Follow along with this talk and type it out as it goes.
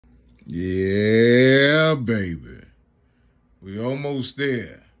Yeah, baby. We almost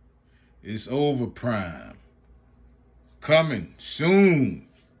there. It's over, Prime. Coming soon.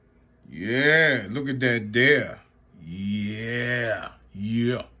 Yeah, look at that there. Yeah.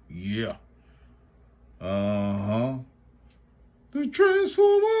 Uh-huh. The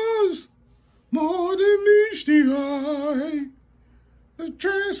Transformers, more than meets the eye. The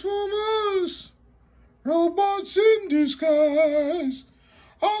Transformers, robots in disguise.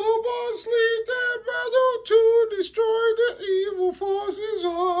 Autobots lead their battle to destroy the evil forces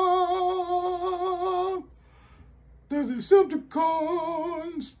of the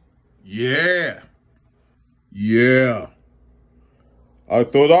Decepticons. Yeah. I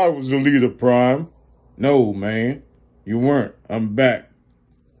thought I was the leader, Prime. No, man. You weren't. I'm back.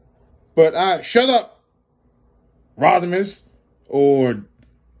 But shut up, Rodimus, or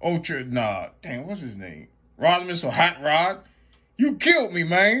what's his name? Rodimus or Hot Rod. You killed me,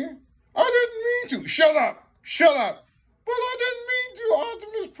 man. I didn't mean to. Shut up. But I didn't mean to,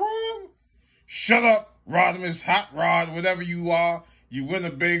 Optimus Prime. Shut up, Rodimus, Hot Rod, whatever you are. You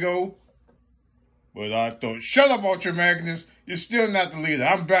Winnebago. But I thought, shut up, Ultra Magnus. You're still not the leader.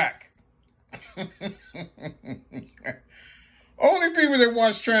 I'm back. Only people that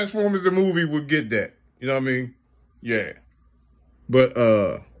watch Transformers the movie would get that. You know what I mean? Yeah. But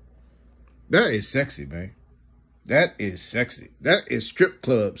that is sexy, man. That is sexy. That is strip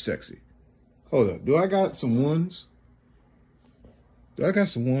club sexy. Hold up. Do I got some ones?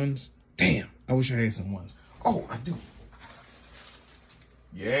 Damn. I wish I had some ones. Oh, I do.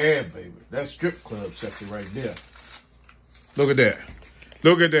 Yeah, baby. That's strip club sexy right there. Look at that.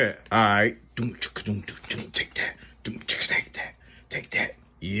 All right. Take that.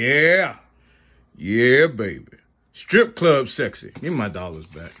 Yeah. Yeah, baby. Strip club sexy. Give me my dollars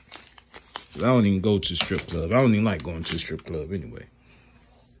back. I don't even go to strip club. I don't even like going to strip club anyway.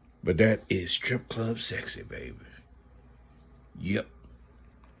 But that is strip club sexy, baby. Yep.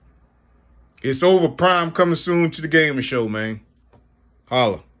 It's over, Prime. Coming soon to the gaming show, man.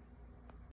 Holla.